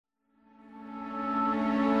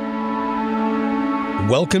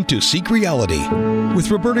Welcome to Seek Reality with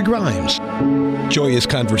Roberta Grimes. Joyous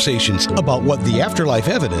conversations about what the afterlife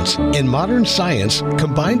evidence and modern science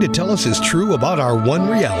combine to tell us is true about our one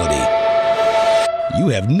reality. You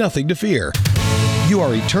have nothing to fear. You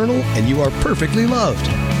are eternal and you are perfectly loved.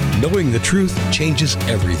 Knowing the truth changes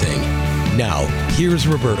everything. Now, here's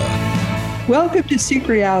Roberta. Welcome to Seek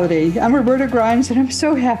Reality. I'm Roberta Grimes, and I'm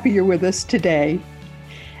so happy you're with us today.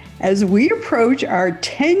 As we approach our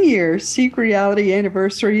 10-year Seek Reality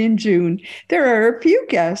anniversary in June, there are a few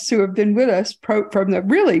guests who have been with us from the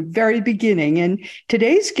really very beginning, and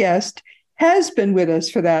today's guest has been with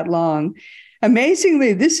us for that long.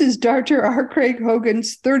 Amazingly, this is Dr. R. Craig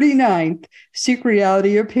Hogan's 39th Seek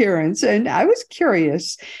Reality appearance, and I was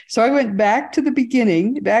curious. So I went back to the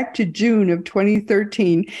beginning, back to June of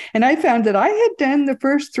 2013, and I found that I had done the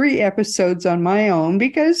first 3 episodes on my own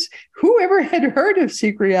because whoever had heard of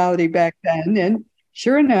Seek Reality back then? And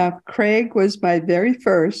sure enough, Craig was my very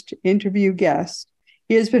first interview guest.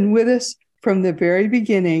 He has been with us from the very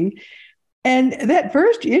beginning. And that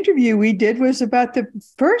first interview we did was about the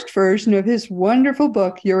first version of his wonderful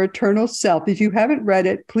book, Your Eternal Self. If you haven't read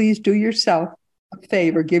it, please do yourself a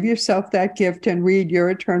favor. Give yourself that gift and read Your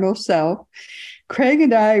Eternal Self. Craig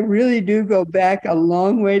and I really do go back a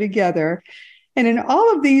long way together. And in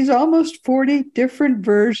all of these almost 40 different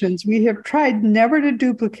versions, we have tried never to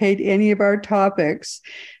duplicate any of our topics.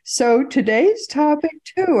 So today's topic,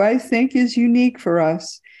 too, I think is unique for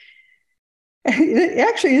us.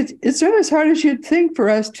 Actually, it's not as hard as you'd think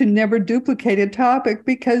for us to never duplicate a topic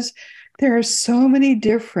because there are so many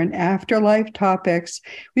different afterlife topics.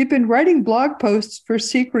 We've been writing blog posts for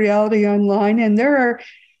Seek Reality Online, and there are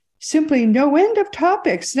simply no end of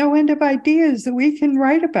topics, no end of ideas that we can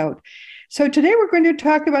write about. So today we're going to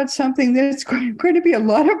talk about something that's going to be a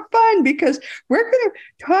lot of fun because we're going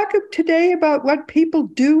to talk today about what people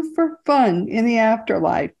do for fun in the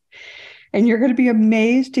afterlife. And you're going to be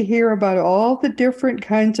amazed to hear about all the different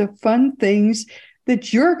kinds of fun things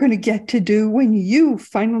that you're going to get to do when you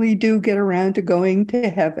finally do get around to going to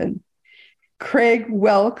heaven. Craig,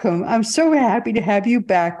 welcome. I'm so happy to have you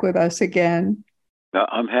back with us again.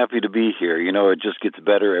 I'm happy to be here. You know, it just gets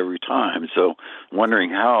better every time. So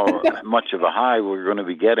wondering how much of a high we're going to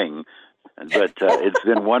be getting. But it's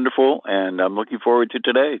been wonderful, and I'm looking forward to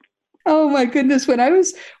today. Oh my goodness! When I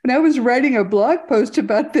was writing a blog post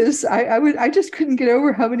about this, I just couldn't get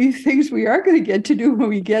over how many things we are going to get to do when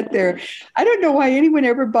we get there. I don't know why anyone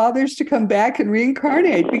ever bothers to come back and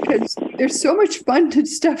reincarnate because there's so much fun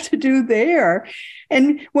stuff to do there.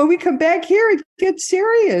 And when we come back here, it gets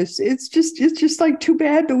serious. It's just like too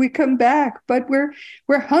bad that we come back. But we're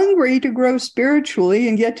hungry to grow spiritually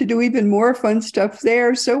and get to do even more fun stuff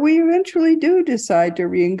there. So we eventually do decide to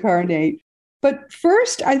reincarnate. But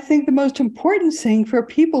first, I think the most important thing for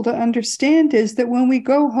people to understand is that when we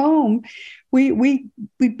go home, we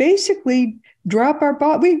basically drop our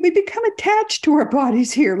body. We become attached to our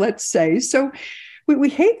bodies here, let's say. So we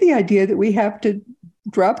hate the idea that we have to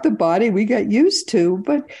drop the body we got used to,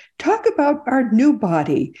 but talk about our new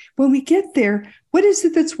body. When we get there, what is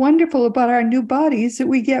it that's wonderful about our new bodies that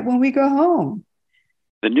we get when we go home?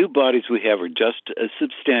 The new bodies we have are just as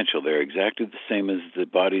substantial. They're exactly the same as the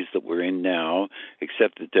bodies that we're in now,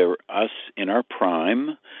 except that they're us in our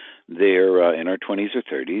prime. They're in our 20s or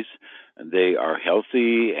 30s. They are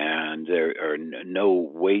healthy, and there are no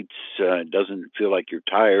weights. It doesn't feel like you're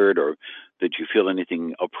tired or that you feel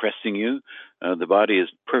anything oppressing you. The body is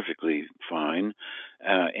perfectly fine.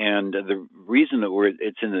 And the reason that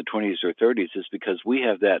it's in the 20s or 30s is because we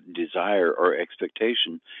have that desire or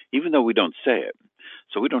expectation, even though we don't say it.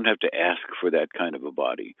 So we don't have to ask for that kind of a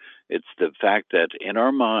body. It's the fact that in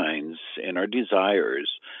our minds, in our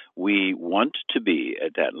desires, we want to be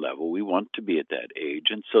at that level. We want to be at that age.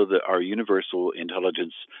 And so that our universal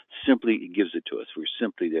intelligence simply gives it to us. We're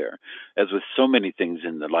simply there. As with so many things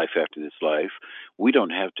in the life after this life, we don't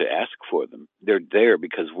have to ask for them. They're there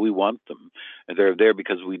because we want them. And they're there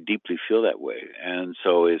because we deeply feel that way. And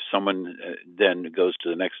so if someone then goes to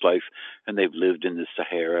the next life and they've lived in the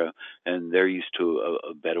Sahara and they're used to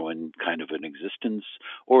a Bedouin kind of an existence,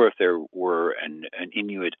 or if there were an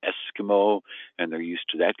Inuit Eskimo and they're used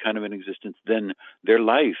to that kind of an existence, then their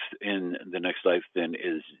life in the next life then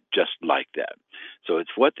is just like that. So it's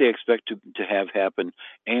what they expect to have happen,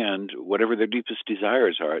 and whatever their deepest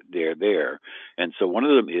desires are, they're there. And so one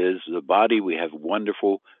of them is the body. We have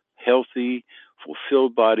wonderful, healthy,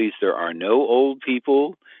 fulfilled bodies. There are no old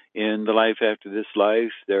people in the life after this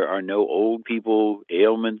life. There are no old people,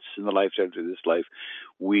 ailments in the life after this life.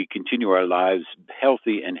 We continue our lives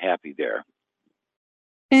healthy and happy there.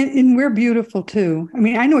 And we're beautiful too. I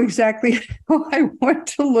mean, I know exactly how I want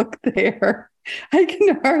to look there. I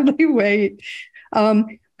can hardly wait.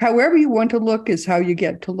 However you want to look is how you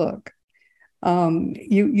get to look.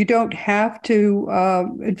 You don't have to.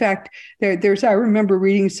 In fact, there's. I remember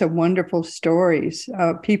reading some wonderful stories.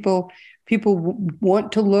 People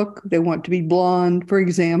want to look. They want to be blonde, for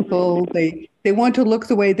example. They want to look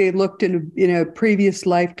the way they looked in a previous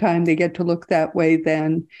lifetime. They get to look that way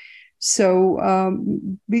then. So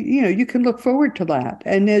you can look forward to that.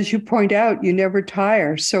 And as you point out, you never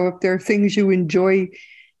tire. So if there are things you enjoy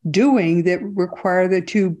doing that require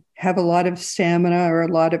that you have a lot of stamina or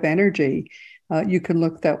a lot of energy, you can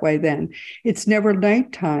look that way then. It's never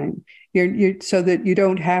nighttime. So that you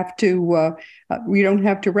don't have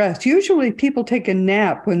to rest. Usually people take a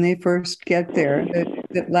nap when they first get there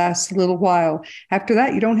that lasts a little while. After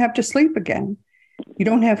that, you don't have to sleep again. You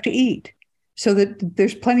don't have to eat. So that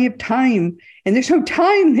there's plenty of time, and there's no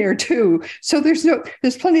time there too. So there's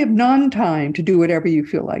plenty of non-time to do whatever you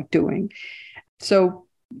feel like doing. So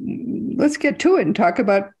let's get to it and talk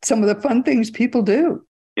about some of the fun things people do.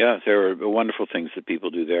 Yeah, there are wonderful things that people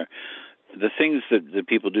do there. The things that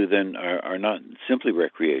people do then are not simply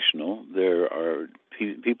recreational. There are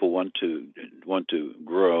people want to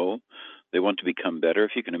grow. They want to become better.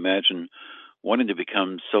 If you can imagine wanting to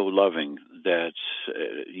become so loving that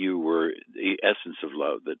you were the essence of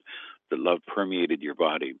love, that love permeated your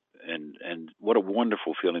body, and what a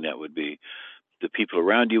wonderful feeling that would be. The people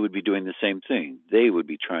around you would be doing the same thing. They would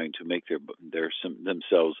be trying to make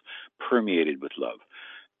themselves permeated with love.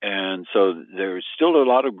 And so there's still a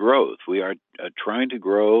lot of growth. We are trying to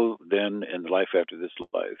grow then in the life after this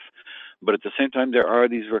life. But at the same time, there are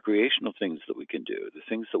these recreational things that we can do, the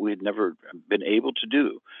things that we had never been able to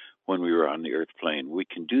do when we were on the earth plane. We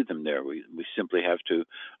can do them there. We simply have to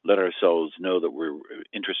let ourselves know that we're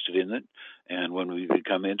interested in it. And when we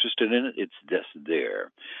become interested in it, it's just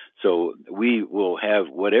there. So we will have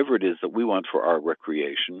whatever it is that we want for our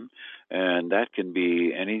recreation. And that can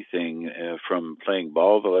be anything from playing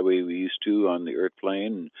ball the way we used to on the earth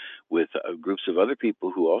plane with groups of other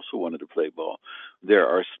people who also wanted to play ball. There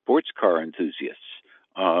are sports car enthusiasts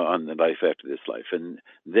on the life after this life, and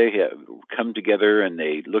they have come together and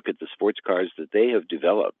they look at the sports cars that they have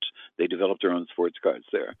developed. They developed their own sports cars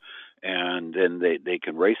there, and then they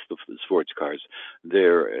can race the sports cars.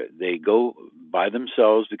 They go by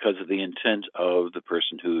themselves because of the intent of the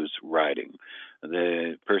person who's riding.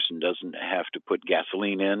 The person doesn't have to put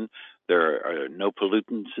gasoline in. There are no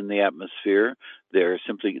pollutants in the atmosphere. They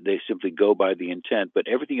simply go by the intent, but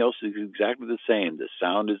everything else is exactly the same. The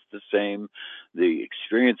sound is the same. The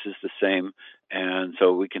experience is the same. And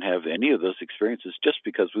so we can have any of those experiences just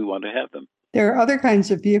because we want to have them. There are other kinds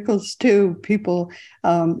of vehicles too. People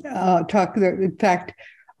talk. In fact,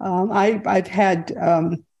 I've had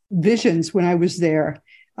visions when I was there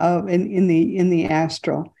in the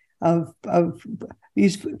astral of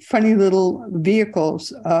these funny little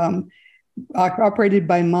vehicles operated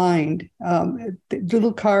by mind,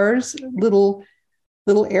 little cars, little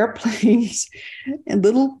airplanes, and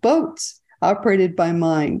little boats operated by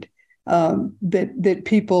mind. That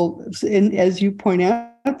people, and as you point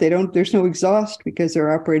out, there's no exhaust because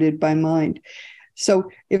they're operated by mind. So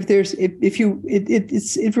it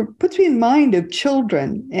puts me in mind of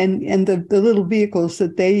children and the little vehicles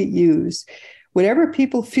that they use. Whatever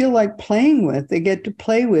people feel like playing with, they get to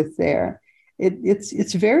play with there.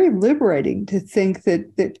 It's very liberating to think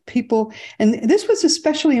that people, and this was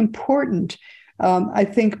especially important. I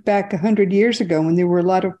think back 100 years ago when there were a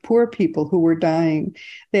lot of poor people who were dying,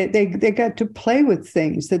 they got to play with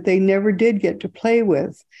things that they never did get to play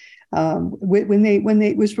with. When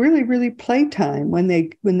it was really, really playtime when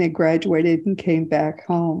they graduated and came back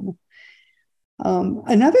home.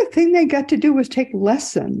 Another thing they got to do was take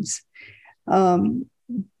lessons,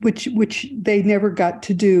 which they never got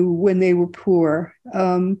to do when they were poor.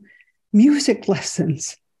 Music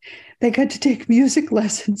lessons. They got to take music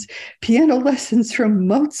lessons, piano lessons from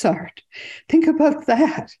Mozart. Think about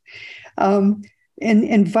that.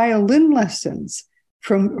 And violin lessons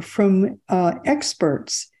from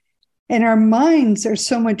experts. And our minds are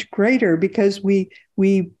so much greater because when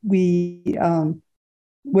we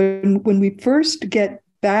first get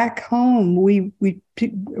back home, we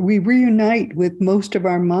reunite with most of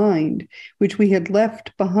our mind, which we had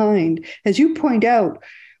left behind. As you point out,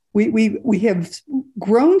 we have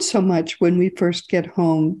grown so much when we first get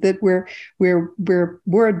home that we're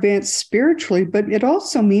more advanced spiritually, but it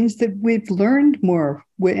also means that we've learned more,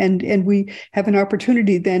 and we have an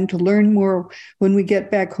opportunity then to learn more when we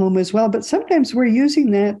get back home as well. But sometimes we're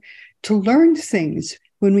using that to learn things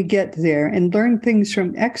when we get there and learn things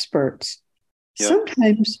from experts. Yeah.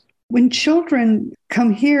 Sometimes when children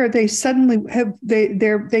come here, they suddenly have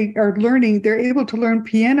they are learning. They're able to learn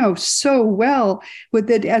piano so well. With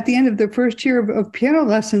that, at the end of their first year of piano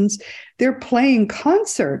lessons, they're playing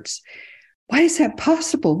concerts. Why is that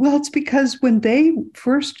possible? Well, it's because when they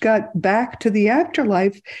first got back to the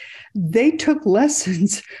afterlife, they took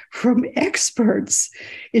lessons from experts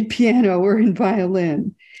in piano or in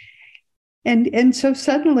violin, and so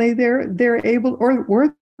suddenly they're able,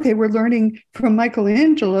 or they were learning from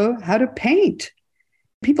Michelangelo how to paint.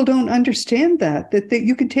 People don't understand that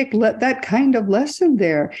you can take that kind of lesson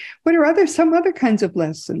there. What are some other kinds of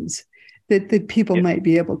lessons that people might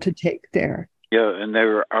be able to take there? Yeah, and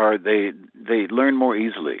they learn more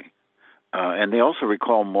easily, and they also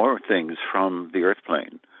recall more things from the earth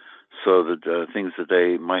plane, so that things that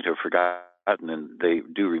they might have forgotten, and they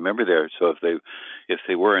do remember there. So if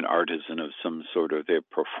they were an artisan of some sort, or they're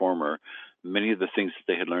a performer, many of the things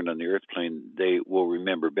that they had learned on the earth plane, they will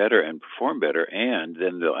remember better and perform better, and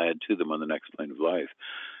then they'll add to them on the next plane of life.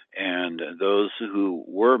 And those who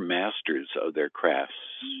were masters of their crafts,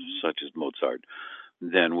 such as Mozart,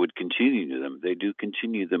 then would continue them. They do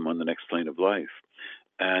continue them on the next plane of life.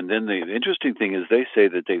 And then the interesting thing is they say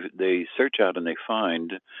that they search out and they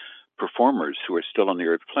find performers who are still on the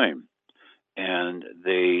earth plane, and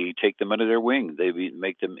they take them under their wing. They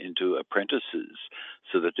make them into apprentices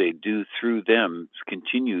so that they do, through them,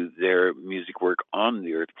 continue their music work on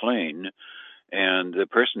the earth plane. And the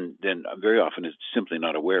person then very often is simply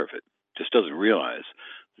not aware of it, just doesn't realize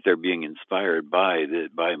that they're being inspired by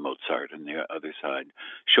Mozart and the other side.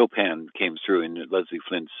 Chopin came through in Leslie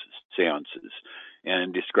Flint's seances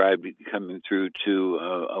and described coming through to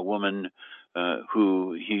a woman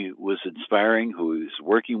who he was inspiring, who he was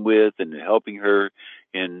working with and helping her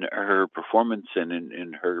in her performance and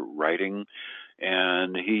in her writing.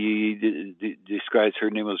 And he describes, her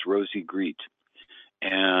name was Rosie Greet.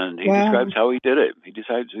 And he describes how he did it. He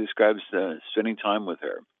describes spending time with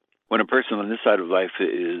her. When a person on this side of life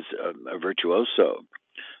is a virtuoso,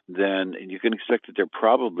 then you can expect that there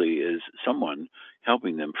probably is someone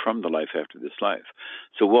helping them from the life after this life.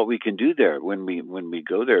 So what we can do there, when we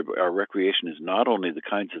go there, our recreation is not only the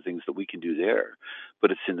kinds of things that we can do there, but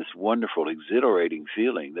it's in this wonderful, exhilarating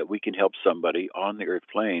feeling that we can help somebody on the earth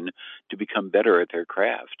plane to become better at their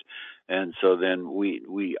craft. And so then we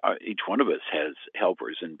each one of us has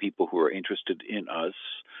helpers and people who are interested in us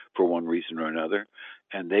for one reason or another,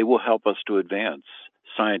 and they will help us to advance.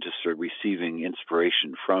 Scientists are receiving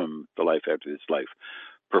inspiration from the life after this life.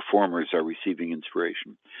 Performers are receiving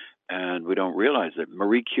inspiration. And we don't realize that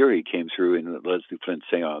Marie Curie came through in the Leslie Flint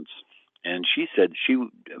seance, and she said she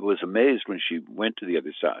was amazed when she went to the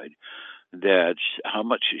other side that how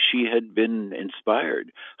much she had been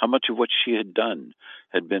inspired, how much of what she had done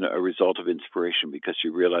had been a result of inspiration, because she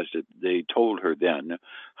realized that they told her then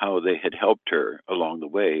how they had helped her along the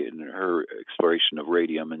way in her exploration of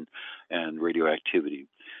radium and radioactivity.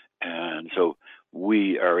 And so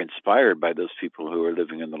we are inspired by those people who are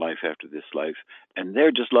living in the life after this life, and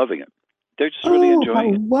they're just loving it. They're just really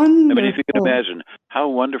enjoying it. Wonderful. I mean, if you can imagine how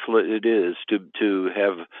wonderful it is to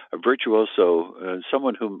have a virtuoso,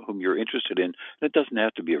 someone whom you're interested in. And it doesn't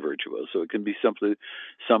have to be a virtuoso. It can be simply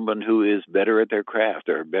someone who is better at their craft,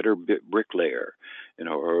 or a better bricklayer,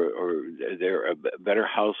 or they're a better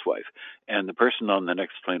housewife. And the person on the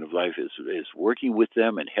next plane of life is working with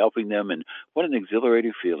them and helping them. And what an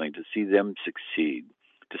exhilarating feeling to see them succeed,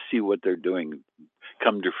 to see what they're doing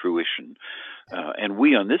come to fruition. And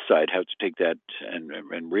we on this side have to take that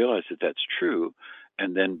and realize that that's true,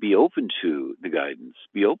 and then be open to the guidance,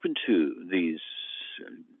 be open to these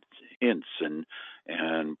hints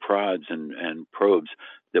and prods and probes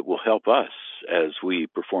that will help us as we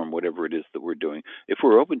perform whatever it is that we're doing. If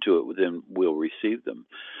we're open to it, then we'll receive them.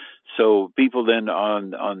 So people then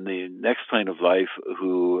on the next plane of life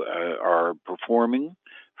who are performing,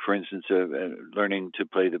 for instance, learning to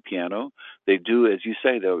play the piano, they do, as you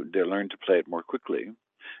say, they learn to play it more quickly.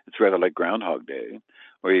 It's rather like Groundhog Day,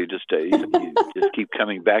 where you just keep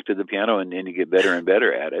coming back to the piano, and you get better and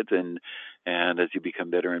better at it. And as you become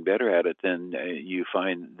better and better at it, then you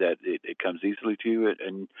find that it comes easily to you,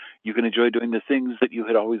 and you can enjoy doing the things that you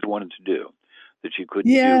had always wanted to do that you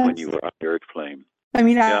couldn't do when you were on the earth plane. I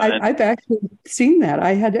mean, I've actually seen that.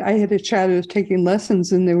 I had a child who was taking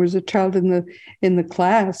lessons, and there was a child in the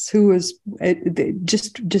class who was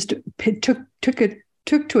just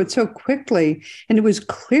took to it so quickly, and it was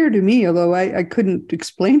clear to me, although I couldn't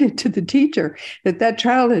explain it to the teacher, that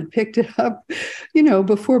child had picked it up,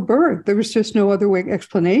 before birth. There was just no other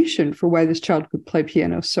explanation for why this child could play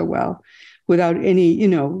piano so well, without any,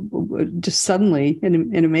 just suddenly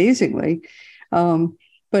and amazingly.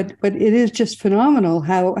 but it is just phenomenal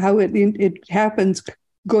how it happens,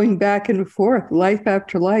 going back and forth, life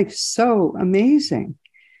after life. So amazing.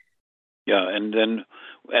 Yeah, and then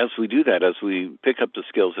as we do that, as we pick up the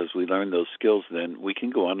skills, as we learn those skills, then we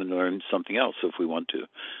can go on and learn something else if we want to.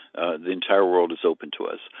 The entire world is open to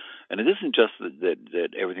us. And it isn't just that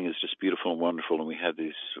everything is just beautiful and wonderful and we have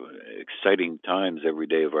these exciting times every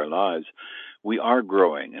day of our lives. We are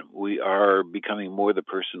growing and we are becoming more the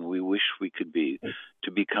person we wish we could be,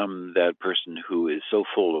 to become that person who is so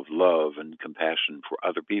full of love and compassion for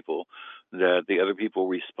other people that the other people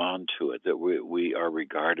respond to it, that we are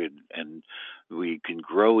regarded, and we can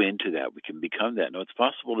grow into that. We can become that. Now, it's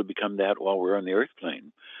possible to become that while we're on the earth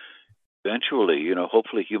plane. Eventually,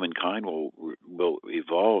 hopefully humankind will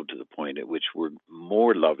evolve to the point at which we're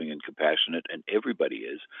more loving and compassionate, and everybody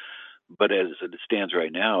is. But as it stands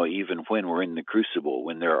right now, even when we're in the crucible,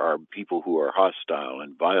 when there are people who are hostile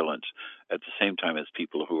and violent at the same time as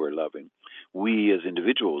people who are loving, we as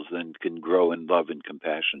individuals then can grow in love and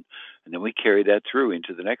compassion. And then we carry that through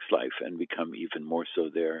into the next life and become even more so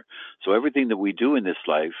there. So everything that we do in this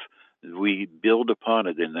life, we build upon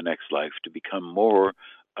it in the next life to become more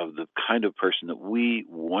of the kind of person that we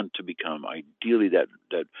want to become. Ideally, that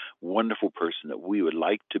wonderful person that we would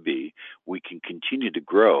like to be, we can continue to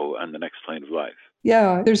grow on the next plane of life.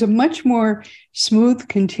 Yeah, there's a much more smooth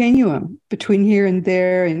continuum between here and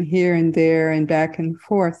there and here and there and back and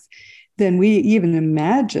forth than we even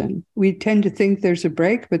imagine. We tend to think there's a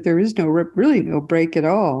break, but there is really no break at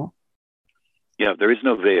all. Yeah, there is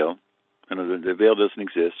no veil. The veil doesn't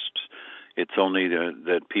exist. It's only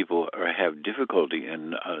that people have difficulty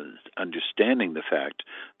in understanding the fact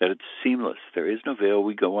that it's seamless. There is no veil.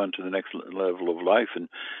 We go on to the next level of life, and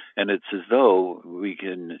it's as though we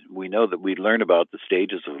know that we learn about the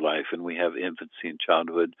stages of life, and we have infancy and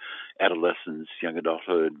childhood, adolescence, young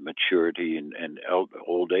adulthood, maturity, and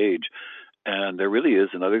old age. And there really is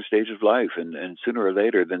another stage of life, and sooner or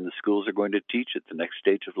later, then the schools are going to teach it. The next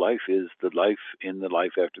stage of life is the life in the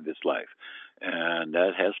life after this life. And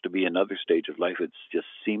that has to be another stage of life. It's just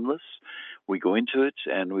seamless. We go into it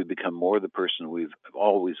and we become more the person we've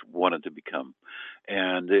always wanted to become.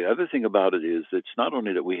 And the other thing about it is it's not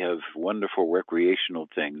only that we have wonderful recreational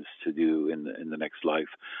things to do in the next life,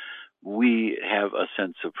 we have a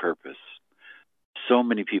sense of purpose. So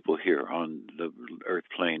many people here on the earth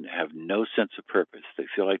plane have no sense of purpose. They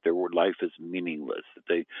feel like their life is meaningless,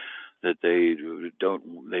 that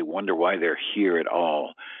they wonder why they're here at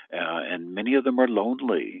all. And many of them are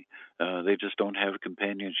lonely. They just don't have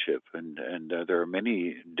companionship. And there are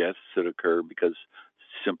many deaths that occur because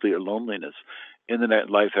simply of loneliness. In the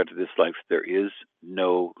life after this life, there is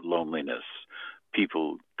no loneliness.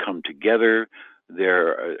 People come together.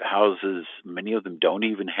 Their houses, many of them don't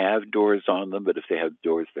even have doors on them, but if they have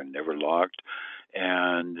doors, they're never locked.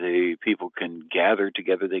 And the people can gather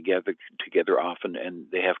together. They gather together often, and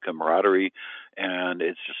they have camaraderie. And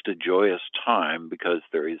it's just a joyous time because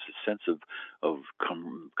there is a sense of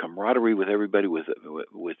camaraderie with everybody, with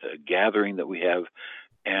a gathering that we have,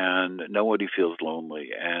 and nobody feels lonely.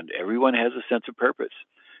 And everyone has a sense of purpose.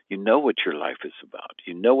 You know what your life is about.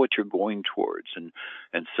 You know what you're going towards. And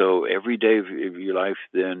so every day of your life,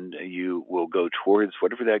 then you will go towards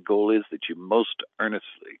whatever that goal is that you most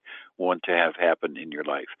earnestly want to have happen in your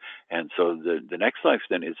life. And so the next life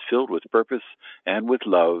then is filled with purpose and with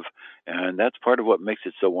love. And that's part of what makes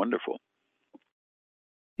it so wonderful.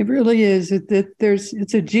 It really is. There's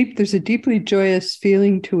a deeply joyous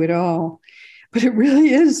feeling to it all. But it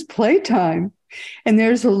really is playtime. And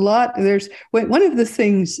there's one of the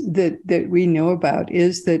things that we know about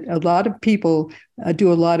is that a lot of people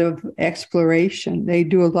do a lot of exploration. They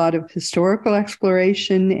do a lot of historical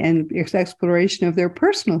exploration and exploration of their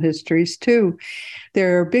personal histories too.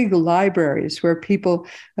 There are big libraries where people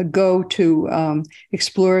go to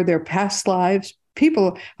explore their past lives.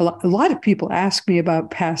 A lot of people ask me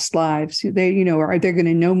about past lives. They, are they going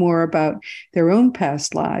to know more about their own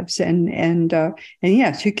past lives? And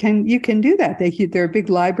yes, you can do that. There are big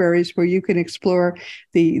libraries where you can explore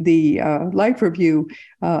the life review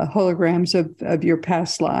holograms of your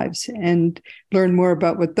past lives and learn more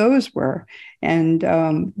about what those were. And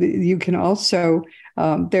you can also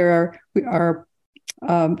there are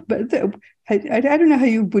but. I don't know how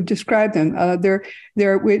you would describe them.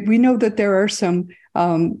 We know that there are some.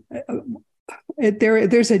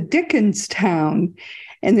 There's a Dickens town,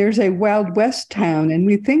 and there's a Wild West town, and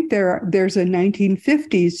we think there's a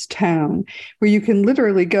 1950s town where you can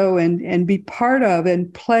literally go and be part of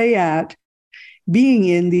and play at being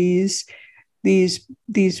in these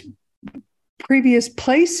previous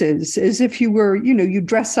places as if you were, you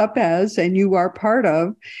dress up as and you are part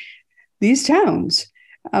of these towns.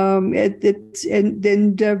 It's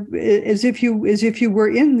and as if you were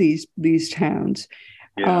in these towns.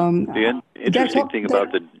 Yeah. The interesting thing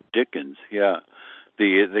about the Dickens, yeah,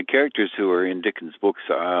 the characters who are in Dickens' books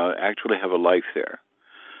actually have a life there.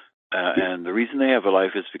 And the reason they have a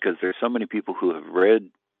life is because there's so many people who have read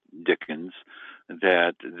Dickens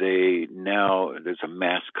that there's a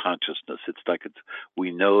mass consciousness. It's like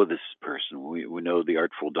we know this person, we know the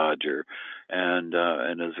Artful Dodger, and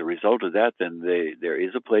as a result of that, then there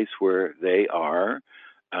is a place where they are,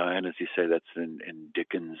 and as you say, that's in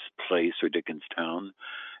Dickens' place or Dickens' town.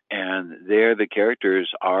 And there, the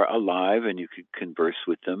characters are alive, and you could converse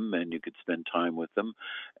with them, and you could spend time with them,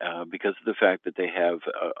 because of the fact that they have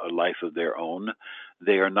a life of their own.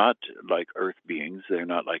 They are not like Earth beings; they're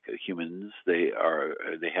not like humans. They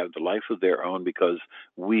have the life of their own because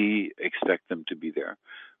we expect them to be there.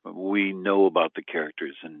 We know about the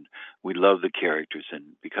characters, and we love the characters, and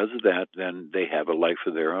because of that, then they have a life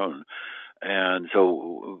of their own. And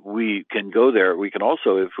so we can go there. We can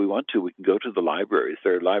also, if we want to, we can go to the libraries.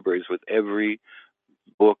 There are libraries with every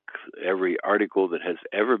book, every article that has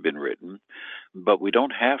ever been written, but we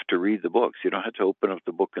don't have to read the books. You don't have to open up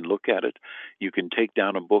the book and look at it. You can take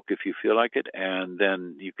down a book if you feel like it, and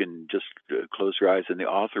then you can just close your eyes, and the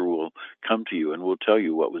author will come to you and will tell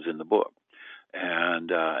you what was in the book, and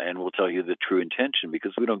will tell you the true intention,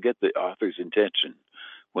 because we don't get the author's intention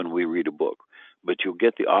when we read a book, but you'll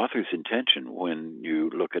get the author's intention when you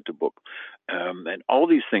look at the book. And all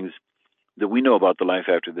these things that we know about the life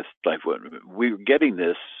after this life, we're getting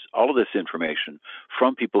all of this information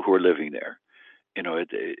from people who are living there. You know,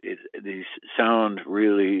 these sound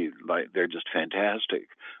really like they're just fantastic,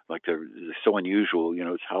 like they're so unusual. You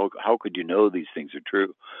know, it's how could you know these things are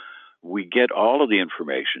true? We get all of the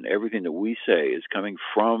information. Everything that we say is coming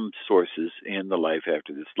from sources in the life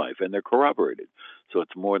after this life, and they're corroborated. So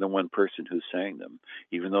it's more than one person who's saying them,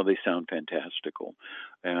 even though they sound fantastical.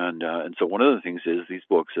 And so one of the things is these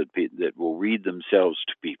books that will read themselves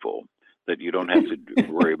to people, that you don't have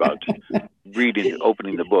to worry about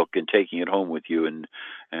opening the book and taking it home with you.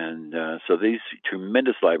 And so these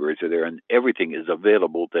tremendous libraries are there, and everything is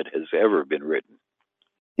available that has ever been written.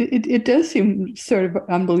 It does seem sort of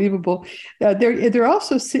unbelievable. There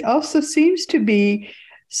also seems to be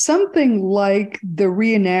something like the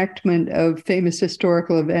reenactment of famous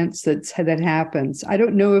historical events that happens. I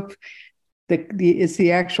don't know if it's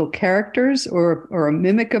the actual characters or a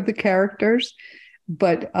mimic of the characters,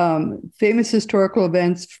 but famous historical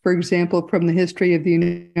events, for example, from the history of the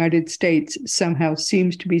United States, somehow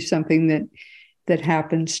seems to be something that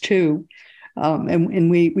happens too, and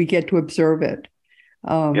we get to observe it.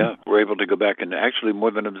 Yeah, we're able to go back and actually more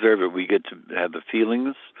than observe it, we get to have the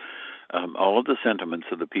feelings, all of the sentiments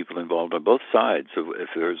of the people involved on both sides if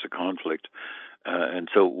there's a conflict. And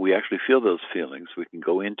so we actually feel those feelings. We can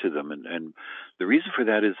go into them. And the reason for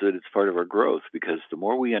that is that it's part of our growth, because the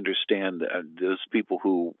more we understand those people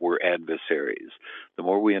who were adversaries, the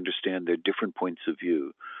more we understand their different points of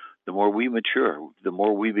view, the more we mature, the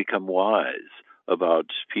more we become wise about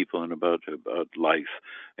people and about life.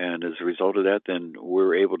 And as a result of that, then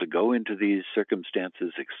we're able to go into these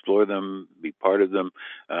circumstances, explore them, be part of them.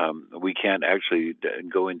 We can't actually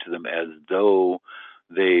go into them as though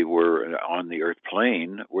they were on the earth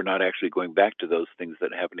plane. We're not actually going back to those things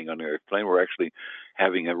that are happening on the earth plane. We're actually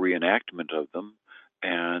having a reenactment of them.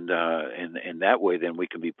 And in that way, then we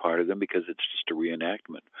can be part of them, because it's just a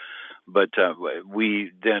reenactment. But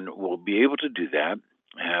we then will be able to do that.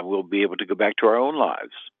 And we'll be able to go back to our own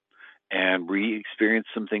lives and re-experience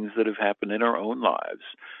some things that have happened in our own lives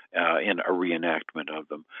in a reenactment of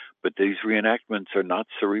them. But these reenactments are not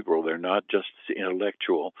cerebral. They're not just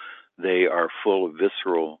intellectual. They are full of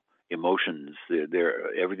visceral emotions.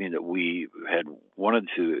 They're everything that we had wanted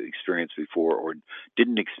to experience before or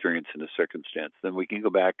didn't experience in a circumstance. Then we can go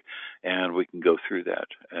back and we can go through that.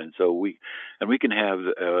 And so we can have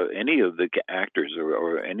any of the actors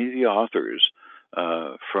or any of the authors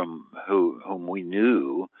from whom we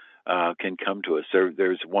knew can come to us.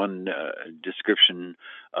 There's one description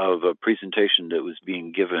of a presentation that was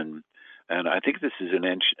being given, and I think this is in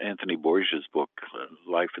Anthony Borgia's book,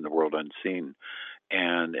 Life in the World Unseen.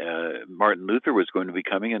 And Martin Luther was going to be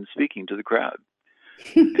coming and speaking to the crowd.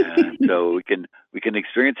 And so we can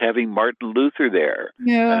experience having Martin Luther there.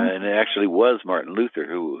 Yeah. And it actually was Martin Luther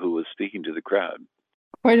who was speaking to the crowd.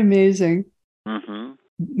 Quite amazing. Mm-hmm.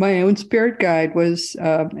 My own spirit guide was,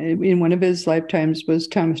 in one of his lifetimes, was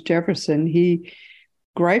Thomas Jefferson. He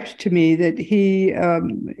griped to me that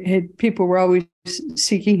people were always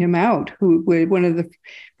seeking him out.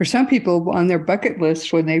 For some people on their bucket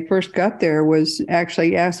list when they first got there was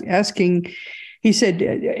actually asking He said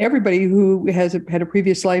everybody who had a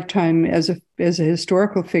previous lifetime as a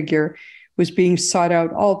historical figure was being sought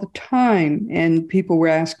out all the time, and people were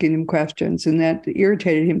asking him questions, and that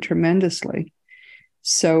irritated him tremendously.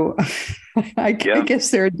 So I guess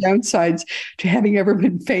there are downsides to having ever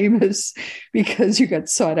been famous because you got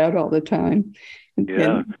sought out all the time.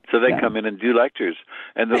 So they come in and do lectures,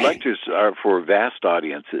 and the lectures are for vast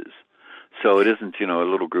audiences. So it isn't, a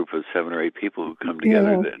little group of 7 or 8 people who come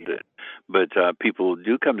together. But people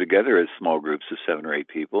do come together as small groups of 7 or 8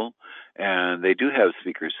 people, and they do have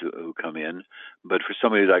speakers who come in. But for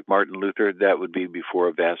somebody like Martin Luther, that would be before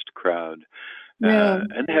a vast crowd.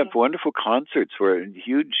 And they have wonderful concerts where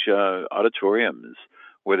huge auditoriums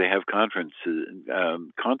where they have concerts,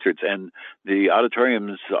 and the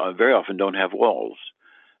auditoriums very often don't have walls.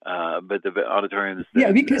 But the auditoriums,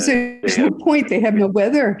 because there's no point. They have no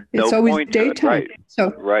weather. It's always daytime.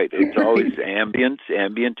 Right. It's always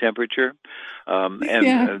ambient temperature,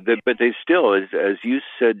 but they still, as you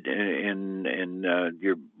said in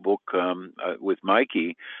your book with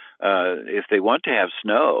Mikey, if they want to have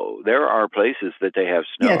snow, there are places that they have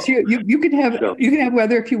snow. Yes, you can have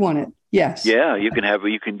weather if you want it. Yes. Yeah, you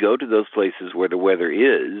can go to those places where the weather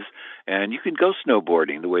is, and you can go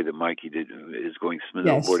snowboarding the way that Mikey is going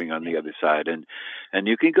snowboarding on the other side, and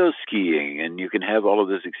you can go skiing, and you can have all of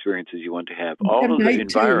those experiences you want to have. All of the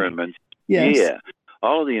environments. Yes. Yeah.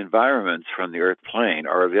 All of the environments from the Earth plane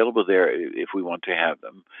are available there if we want to have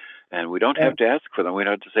them. And we don't have to ask for them. We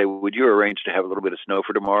don't have to say, would you arrange to have a little bit of snow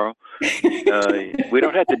for tomorrow? We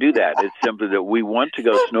don't have to do that. It's simply that we want to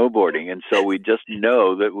go snowboarding. And so we just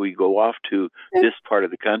know that we go off to this part of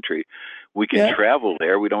the country. We can travel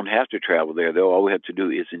there. We don't have to travel there, though. All we have to do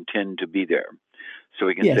is intend to be there. So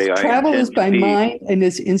we can say, travel is by mind and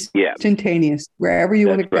is instantaneous, wherever you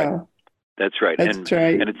want to go. That's right. That's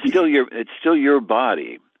right. And it's still your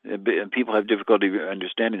body. And people have difficulty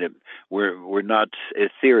understanding that we're not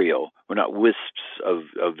ethereal. We're not wisps of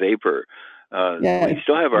vapor. We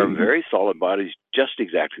still have our very solid bodies just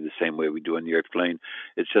exactly the same way we do on the Earth plane.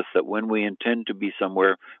 It's just that when we intend to be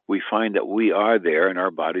somewhere, we find that we are there and our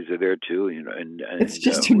bodies are there too. And it's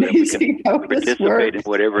just amazing how this works. In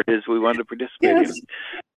whatever it is we want to participate in.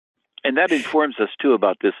 And that informs us too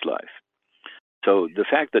about this life. So the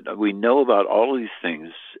fact that we know about all of these things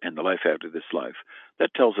and the life after this life,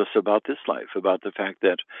 that tells us about this life, about the fact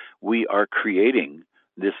that we are creating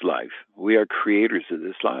this life. We are creators of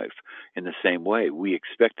this life in the same way. We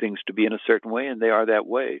expect things to be in a certain way, and they are that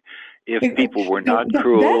way. If people were not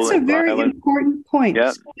cruel that's a very important point.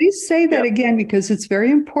 Yeah. So please say that again, because it's very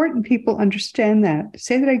important people understand that.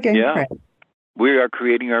 Say that again, Craig. We are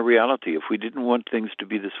creating our reality. If we didn't want things to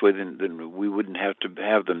be this way, then we wouldn't have to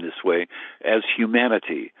have them this way as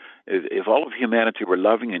humanity. If all of humanity were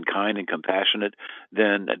loving and kind and compassionate,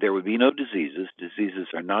 then there would be no diseases. Diseases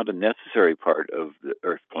are not a necessary part of the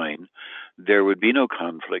Earth plane. There would be no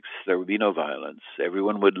conflicts. There would be no violence.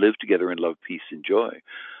 Everyone would live together in love, peace, and joy.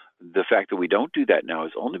 The fact that we don't do that now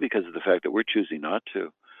is only because of the fact that we're choosing not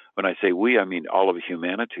to. When I say we, I mean all of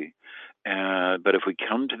humanity. But if we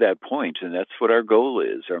come to that point, and that's what our goal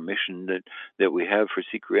is, our mission that we have for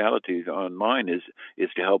Seek Reality Online is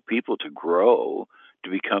to help people to grow, to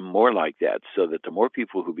become more like that, so that the more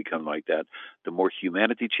people who become like that, the more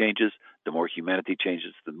humanity changes. The more humanity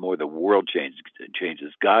changes, the more the world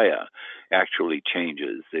changes. Gaia actually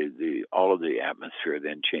changes. All of the atmosphere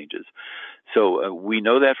then changes. So we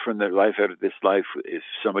know that from the life out of this life. If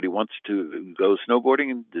somebody wants to go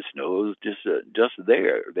snowboarding, and the snow is just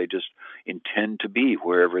there. They just intend to be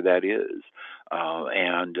wherever that is.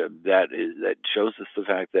 And that shows us the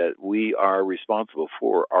fact that we are responsible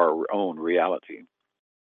for our own reality.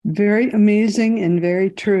 Very amazing and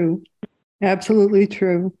very true. Absolutely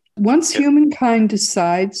true. Once humankind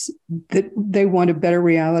decides that they want a better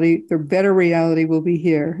reality, their better reality will be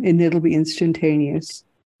here, and it'll be instantaneous.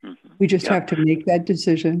 Mm-hmm. We just have to make that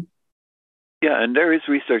decision. Yeah, and there is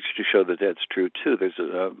research to show that that's true, too. There's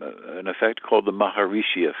an effect called the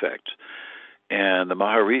Maharishi effect. And the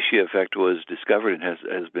Maharishi effect was discovered and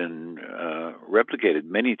has been replicated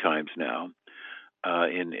many times now.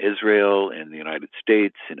 In Israel, in the United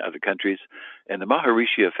States, in other countries. And the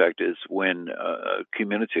Maharishi effect is when a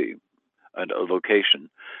community, a location,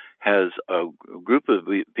 has a group of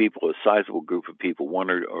people, a sizable group of people,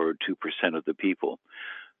 1 or 2% of the people,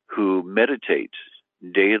 who meditate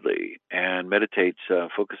daily and meditates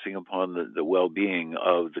focusing upon the well-being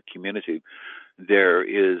of the community. There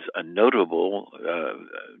is a notable,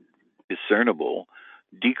 discernible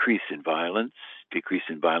decrease in violence, decrease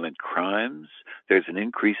in violent crimes. There's an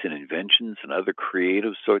increase in inventions and other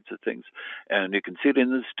creative sorts of things. And you can see it in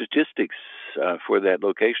the statistics for that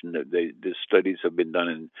location. The studies have been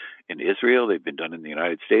done in Israel, they've been done in the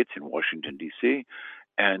United States, in Washington, D.C.,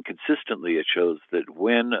 and consistently it shows that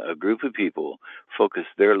when a group of people focus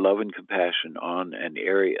their love and compassion on an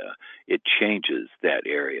area, it changes that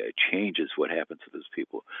area. It changes what happens to those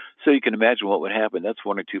people. So you can imagine what would happen. That's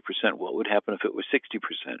 1 or 2%. What would happen if it was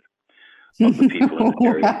 60% of the people in an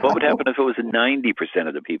area? What would happen if it was 90%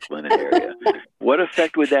 of the people in an area? What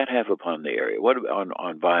effect would that have upon the area? What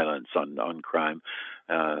on violence, on crime,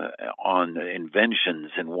 on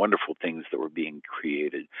inventions and wonderful things that were being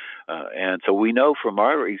created? And so we know from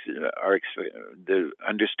the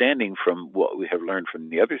understanding from what we have learned from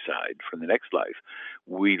the other side, from the next life,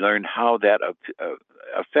 we learn how that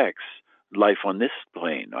affects life on this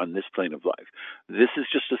plane of life. This is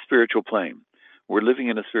just a spiritual plane. We're living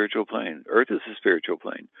in a spiritual plane. Earth is a spiritual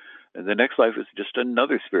plane. And the next life is just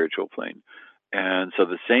another spiritual plane. And so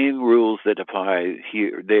the same rules that apply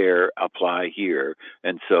there apply here.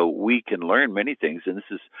 And so we can learn many things. And this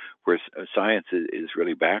is where science is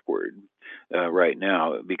really backward right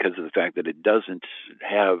now, because of the fact that it doesn't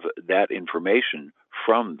have that information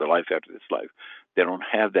from the life after this life. They don't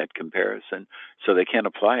have that comparison, so they can't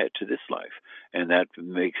apply it to this life. And that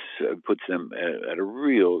puts them at a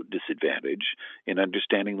real disadvantage in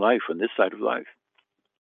understanding life on this side of life.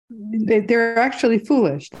 They're actually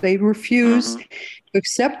foolish. They refuse to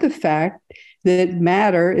accept the fact that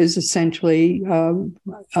matter is essentially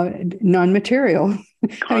non-material.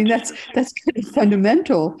 I mean, that's kind of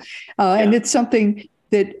fundamental, and it's something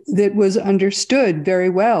that was understood very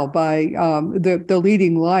well by the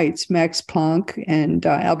leading lights. Max Planck and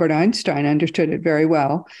Albert Einstein understood it very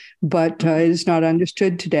well, but it is not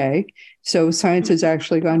understood today. So science has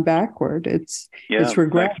actually gone backward. It's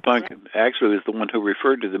regret. Max Planck actually was the one who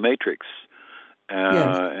referred to the matrix,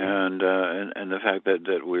 and the fact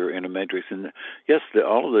that we're in a matrix. And yes,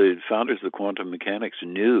 all of the founders of quantum mechanics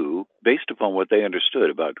knew, based upon what they understood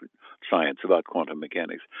about science, about quantum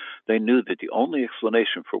mechanics, they knew that the only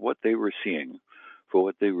explanation for what they were seeing, for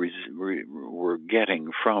what they were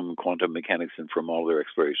getting from quantum mechanics and from all their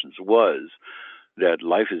explorations, was that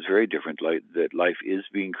life is very different, that life is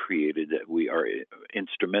being created, that we are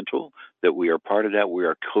instrumental, that we are part of that, we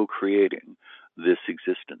are co-creating this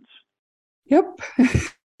existence. Yep.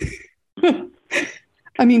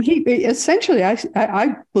 I mean, he essentially,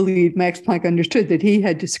 I believe Max Planck understood that he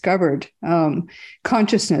had discovered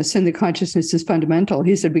consciousness, and the consciousness is fundamental.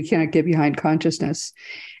 He said we cannot get behind consciousness,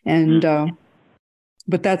 and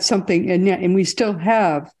but that's something, and we still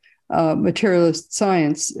have materialist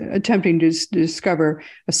science attempting to discover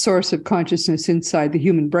a source of consciousness inside the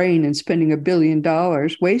human brain and spending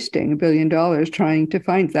wasting $1 billion trying to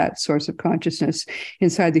find that source of consciousness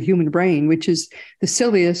inside the human brain, which is the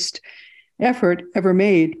silliest effort ever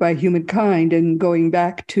made by humankind, and going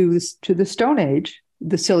back to the Stone Age,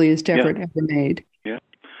 the silliest effort ever made.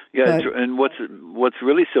 And what's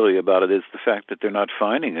really silly about it is the fact that they're not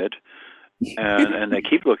finding it. And they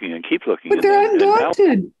keep looking and keep looking, but they're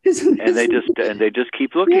undaunted, and they just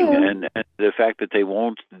keep looking, and the fact that they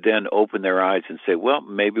won't then open their eyes and say, well,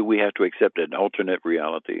 maybe we have to accept an alternate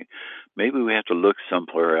reality, maybe we have to look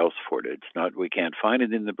somewhere else for it. It's not, we can't find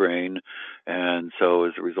it in the brain, and so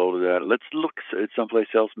as a result of that, let's look at someplace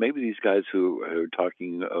else. Maybe these guys who are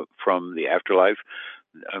talking from the afterlife,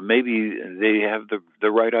 maybe they have the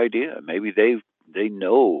right idea. Maybe they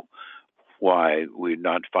know why we're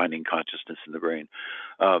not finding consciousness in the brain.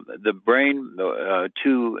 The brain,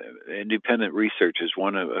 two independent researchers,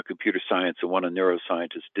 one a computer science and one a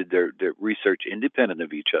neuroscientist, did their research independent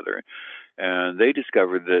of each other. And they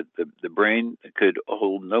discovered that the brain could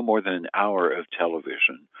hold no more than an hour of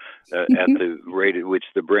television at the rate at which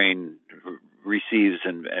the brain receives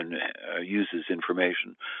and uses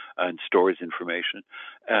information and stores information.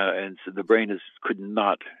 And so the brain could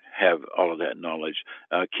not have all of that knowledge.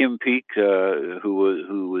 Kim Peek,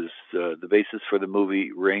 who was the basis for the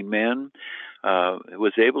movie Rain Man,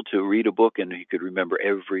 was able to read a book, and he could remember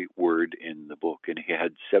every word in the book. And he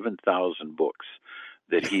had 7,000 books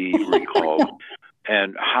that he recalled.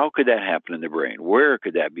 And how could that happen in the brain? Where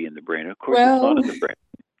could that be in the brain? Of course, it's not in the brain.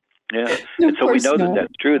 Yeah, and so we know that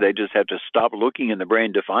that's true. They just have to stop looking in the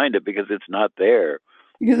brain to find it, because it's not there.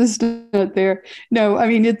 Because it's not there. No, I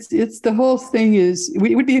mean, it's the whole thing is,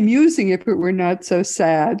 it would be amusing if it were not so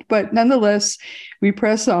sad, but nonetheless, we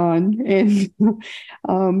press on. And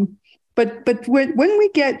but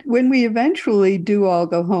when we eventually do all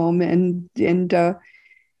go home, and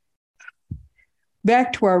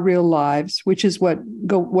back to our real lives, which is what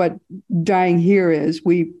dying here is.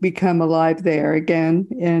 We become alive there again,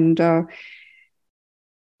 and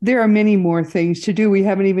there are many more things to do. We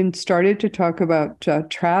haven't even started to talk about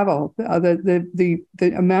travel. The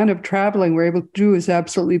amount of traveling we're able to do is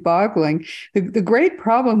absolutely boggling. The great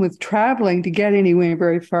problem with traveling to get anywhere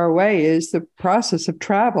very far away is the process of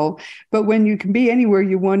travel. But when you can be anywhere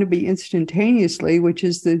you want to be instantaneously, which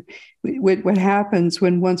is what happens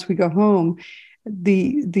once we go home,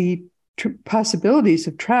 the possibilities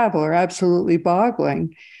of travel are absolutely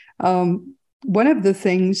boggling. One of the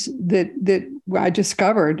things that I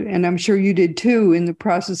discovered, and I'm sure you did too, in the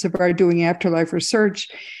process of our doing afterlife research,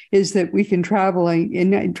 is that we can travel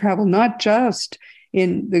not just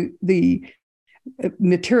in the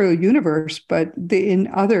material universe, but in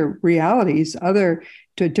other realities, other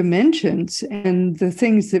dimensions, and the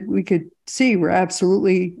things that we could see were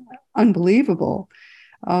absolutely unbelievable.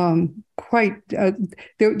 There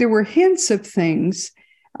were hints of things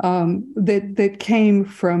that came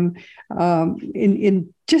from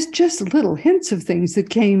in just little hints of things that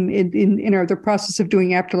came in the process of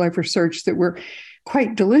doing afterlife research that were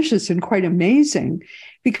quite delicious and quite amazing,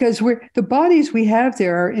 because the bodies we have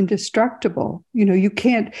there are indestructible. You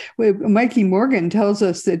can't. Mikey Morgan tells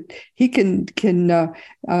us that he can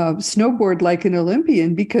snowboard like an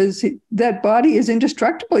Olympian because that body is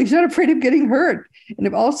indestructible. He's not afraid of getting hurt.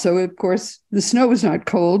 And also, of course, the snow is not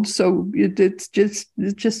cold, so it's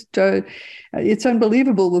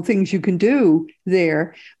unbelievable the things you can do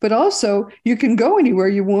there. But also, you can go anywhere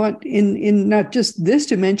you want in not just this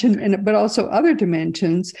dimension, but also other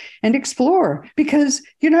dimensions, and explore, because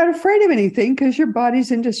you're not afraid of anything because your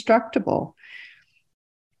body's indestructible.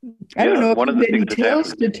 I don't know if you have any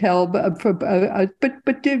tales to tell, but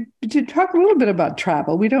to talk a little bit about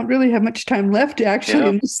travel. We don't really have much time left, actually,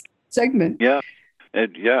 in this segment. Yeah.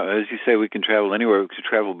 And as you say, we can travel anywhere. We can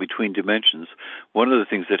travel between dimensions. One of the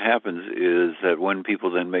things that happens is that when people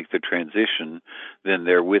then make the transition, then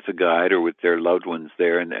they're with a guide or with their loved ones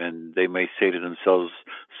there, and they may say to themselves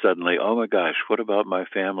suddenly, "Oh my gosh, what about my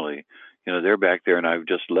family? They're back there and I've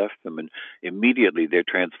just left them." And immediately they're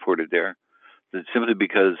transported there. Simply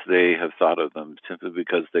because they have thought of them, simply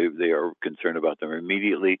because they are concerned about them, are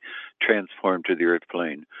immediately transformed to the earth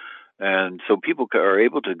plane. And so people are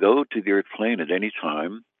able to go to the earth plane at any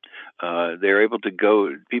time.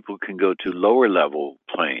 People can go to lower level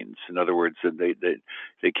planes. In other words,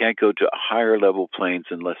 they can't go to higher level planes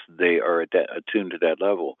unless they are attuned to that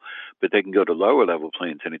level. But they can go to lower level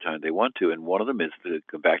planes anytime they want to. And one of them is to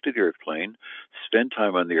go back to the earth plane, spend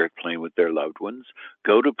time on the earth plane with their loved ones,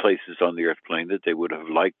 go to places on the earth plane that they would have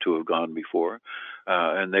liked to have gone before,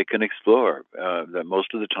 and they can explore.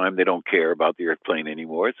 Most of the time they don't care about the earth plane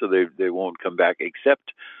anymore, so they won't come back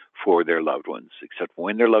except for their loved ones. Except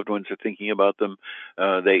when their loved ones are thinking about them,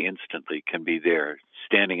 they instantly can be there,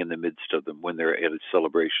 standing in the midst of them when they're at a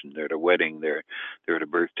celebration, they're at a wedding, they're at a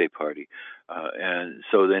birthday party. And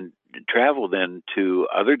so then travel then to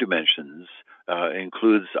other dimensions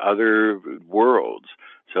includes other worlds.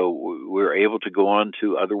 So we're able to go on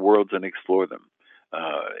to other worlds and explore them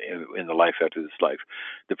in the life after this life.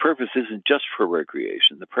 The purpose isn't just for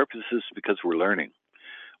recreation. The purpose is because we're learning.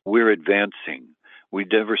 We're advancing. We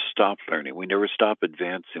never stop learning. We never stop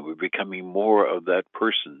advancing. We're becoming more of that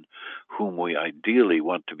person whom we ideally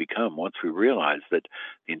want to become once we realize that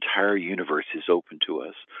the entire universe is open to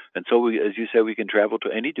us. And so, as you said, we can travel to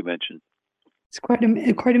any dimension. It's quite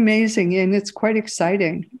amazing, and it's quite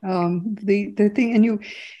exciting. The thing, and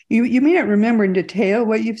you may not remember in detail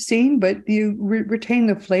what you've seen, but you retain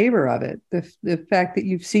the flavor of it. The fact that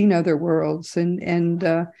you've seen other worlds, and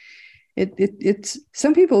it's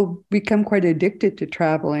some people become quite addicted to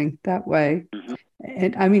traveling that way. Mm-hmm.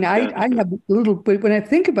 And I mean, I have little, but when I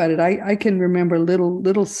think about it, I can remember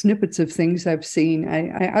little snippets of things I've seen.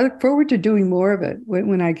 I look forward to doing more of it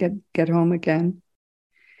when I get home again.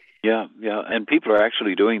 Yeah, and people are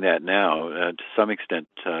actually doing that now to some extent.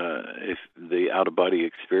 If the out-of-body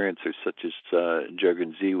experiencers, such as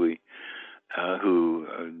Jürgen Ziwi, who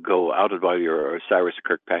go out of body, or Cyrus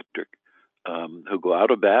Kirkpatrick, who go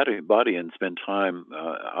out of body and spend time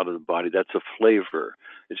out of the body, that's a flavor.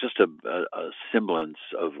 It's just a semblance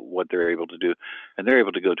of what they're able to do. And they're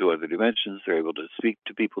able to go to other dimensions. They're able to speak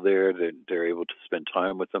to people there. They're able to spend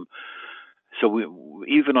time with them. So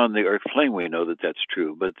even on the earth plane, we know that that's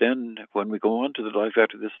true. But then when we go on to the life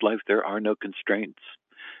after this life, there are no constraints.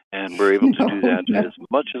 And we're able to do that as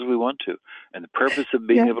much as we want to. And the purpose of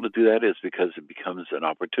being able to do that is because it becomes an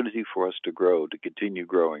opportunity for us to grow, to continue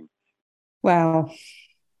growing. Wow.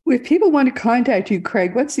 If people want to contact you,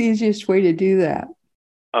 Craig, what's the easiest way to do that?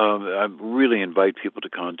 I really invite people to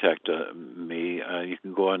contact me. You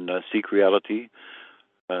can go on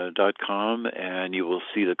seekreality.com, and you will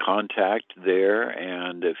see the contact there.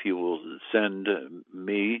 And if you will send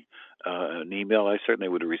me an email, I certainly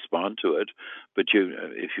would respond to it. But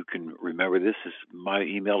if you can remember, my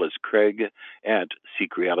email is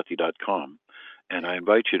craig@seekreality.com. And I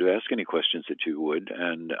invite you to ask any questions that you would,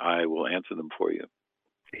 and I will answer them for you.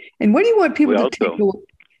 And what do you want people to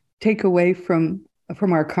take away from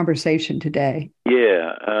our conversation today?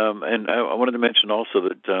 Yeah, and I wanted to mention also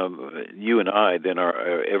that you and I then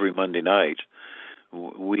are every Monday night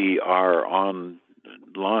we are online,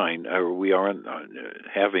 or we are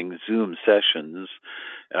having Zoom sessions.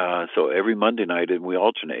 So every Monday night, and we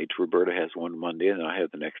alternate. Roberta has one Monday, and I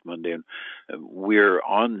have the next Monday. And we're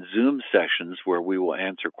on Zoom sessions where we will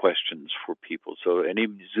answer questions for people. So any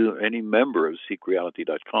member of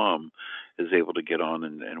SeekReality.com is able to get on,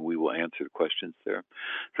 and we will answer the questions there.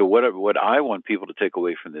 So what I want people to take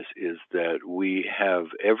away from this is that we have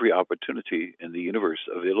every opportunity in the universe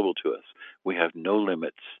available to us. We have no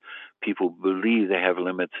limits. People believe they have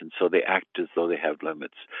limits, and so they act as though they have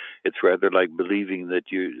limits. It's rather like believing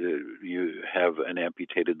that you have an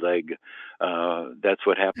amputated leg. That's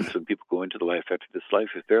what happens when people go into the life after this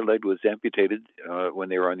life. If their leg was amputated when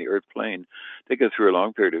they were on the earth plane, they go through a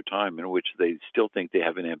long period of time in which they still think they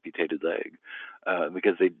have an amputated leg,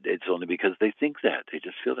 because it's only because they think that. They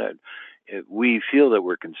just feel that. We feel that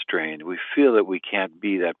we're constrained. We feel that we can't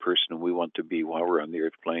be that person we want to be while we're on the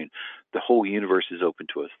earth plane. The whole universe is open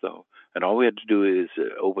to us, though. And all we have to do is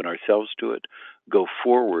open ourselves to it, go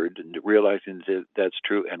forward, and realizing that that's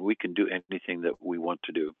true, and we can do anything that we want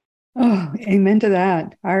to do. Oh, amen to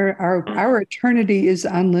that. Our eternity is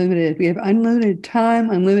unlimited. We have unlimited time,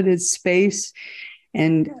 unlimited space.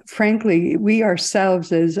 And frankly, we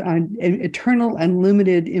ourselves as eternal,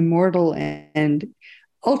 unlimited, immortal, and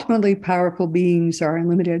ultimately powerful beings are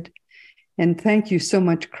unlimited. And thank you so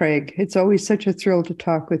much, Craig. It's always such a thrill to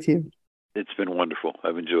talk with you. It's been wonderful.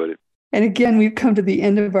 I've enjoyed it. And again, we've come to the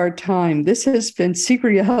end of our time. This has been Seek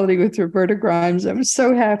Reality with Roberta Grimes. I'm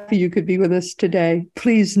so happy you could be with us today.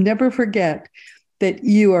 Please never forget that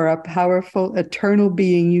you are a powerful, eternal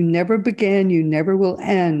being. You never began, you never will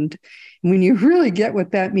end. And when you really get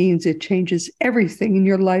what that means, it changes everything in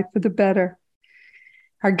your life for the better.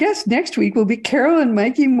 Our guest next week will be Carol and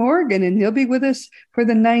Mikey Morgan, and he'll be with us for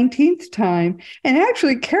the 19th time. And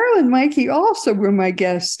actually, Carol and Mikey also were my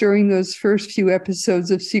guests during those first few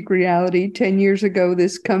episodes of Seek Reality 10 years ago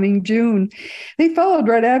this coming June. They followed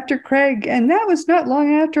right after Craig, and that was not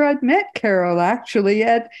long after I'd met Carol, actually,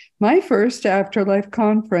 at my first Afterlife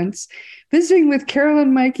conference. Visiting with Carol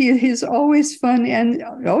and Mikey is always fun and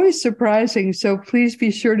always surprising, so please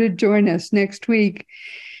be sure to join us next week.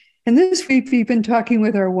 And this week, we've been talking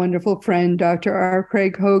with our wonderful friend, Dr. R.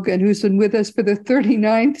 Craig Hogan, who's been with us for the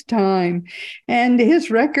 39th time. And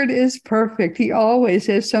his record is perfect. He always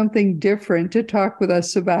has something different to talk with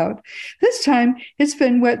us about. This time, it's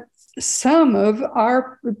been what some of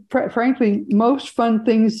our, frankly, most fun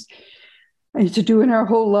things to do in our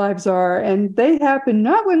whole lives are. And they happen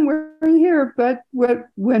not when we're here, but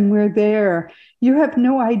when we're there. You have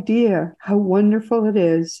no idea how wonderful it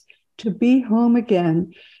is to be home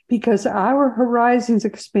again, because our horizons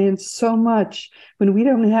expand so much when we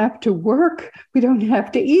don't have to work, we don't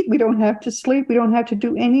have to eat, we don't have to sleep, we don't have to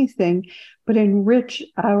do anything but enrich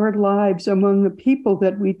our lives among the people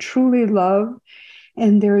that we truly love.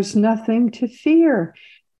 And there's nothing to fear.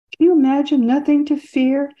 Can you imagine? Nothing to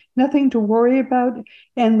fear, nothing to worry about,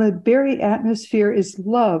 and the very atmosphere is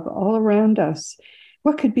love all around us.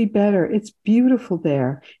 What could be better? It's beautiful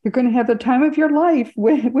there. You're going to have the time of your life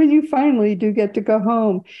when you finally do get to go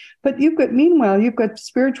home. But meanwhile, you've got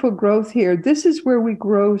spiritual growth here. This is where we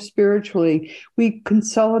grow spiritually. We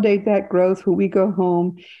consolidate that growth when we go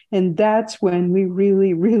home. And that's when we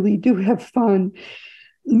really, really do have fun.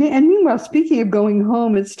 And meanwhile, speaking of going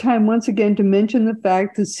home, it's time once again to mention the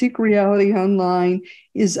fact that Seek Reality Online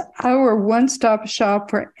is our one-stop shop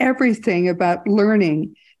for everything about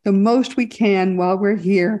learning the most we can while we're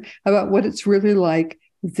here about what it's really like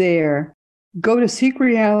there. Go to Seek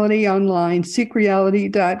Reality Online,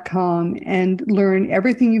 seekreality.com, and learn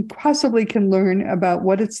everything you possibly can learn about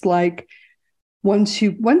what it's like once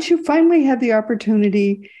you finally have the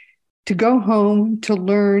opportunity to go home, to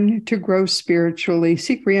learn, to grow spiritually.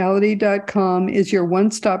 SeekReality.com is your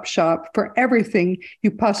one-stop shop for everything you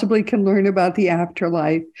possibly can learn about the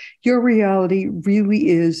afterlife. Your reality really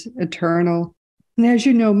is eternal. And as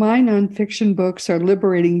you know, my nonfiction books are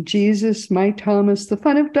Liberating Jesus, My Thomas, The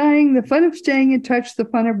Fun of Dying, The Fun of Staying in Touch, The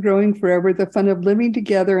Fun of Growing Forever, The Fun of Living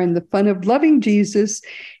Together, and The Fun of Loving Jesus,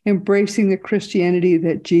 Embracing the Christianity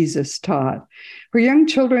that Jesus taught. For young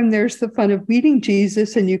children, there's The Fun of Meeting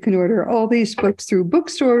Jesus, and you can order all these books through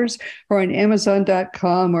bookstores or on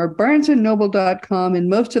Amazon.com or BarnesandNoble.com, and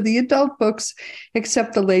most of the adult books,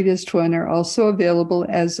 except the latest one, are also available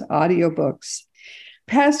as audiobooks.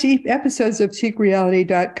 Past episodes of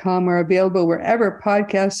SeekReality.com are available wherever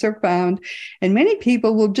podcasts are found, and many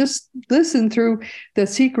people will just listen through the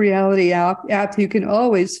Seek Reality app you can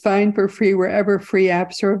always find for free wherever free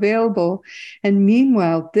apps are available. And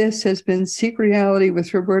meanwhile, this has been Seek Reality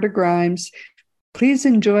with Roberta Grimes. Please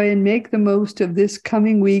enjoy and make the most of this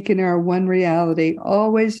coming week in our one reality,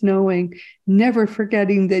 always knowing, never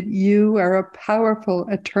forgetting that you are a powerful,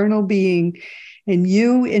 eternal being. And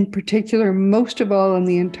you, in particular, most of all in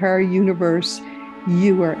the entire universe,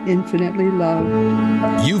 you are infinitely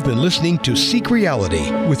loved. You've been listening to Seek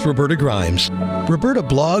Reality with Roberta Grimes. Roberta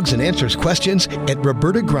blogs and answers questions at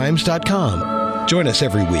robertagrimes.com. Join us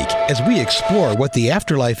every week as we explore what the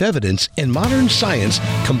afterlife evidence and modern science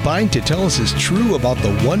combine to tell us is true about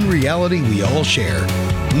the one reality we all share.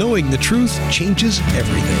 Knowing the truth changes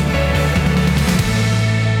everything.